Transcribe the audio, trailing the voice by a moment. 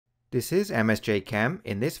This is MSJ Chem.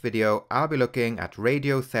 In this video, I'll be looking at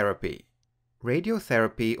radiotherapy.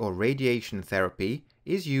 Radiotherapy or radiation therapy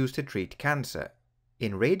is used to treat cancer.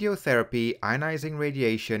 In radiotherapy, ionizing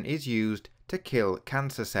radiation is used to kill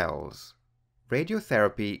cancer cells.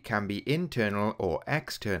 Radiotherapy can be internal or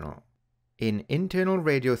external. In internal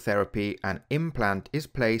radiotherapy, an implant is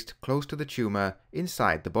placed close to the tumor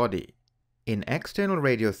inside the body. In external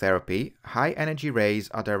radiotherapy, high-energy rays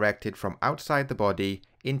are directed from outside the body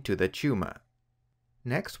into the tumor.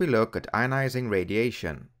 Next, we look at ionizing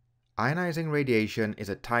radiation. Ionizing radiation is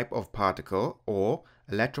a type of particle or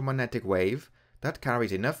electromagnetic wave that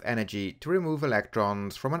carries enough energy to remove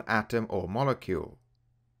electrons from an atom or molecule.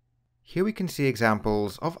 Here we can see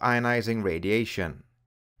examples of ionizing radiation.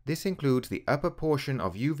 This includes the upper portion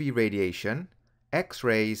of UV radiation,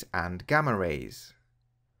 X-rays, and gamma rays.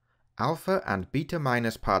 Alpha and beta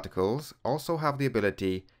minus particles also have the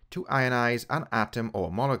ability to ionize an atom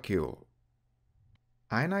or molecule.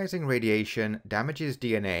 Ionizing radiation damages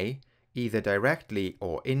DNA either directly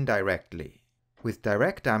or indirectly. With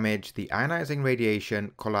direct damage, the ionizing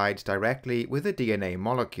radiation collides directly with a DNA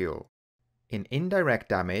molecule. In indirect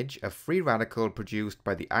damage, a free radical produced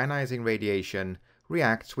by the ionizing radiation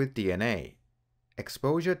reacts with DNA.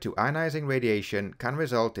 Exposure to ionizing radiation can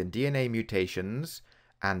result in DNA mutations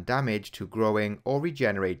and damage to growing or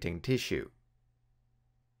regenerating tissue.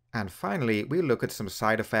 And finally, we'll look at some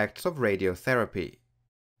side effects of radiotherapy.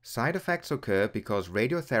 Side effects occur because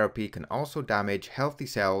radiotherapy can also damage healthy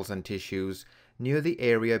cells and tissues near the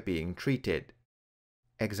area being treated.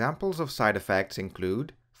 Examples of side effects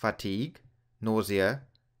include fatigue, nausea,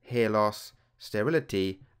 hair loss,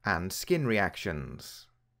 sterility, and skin reactions.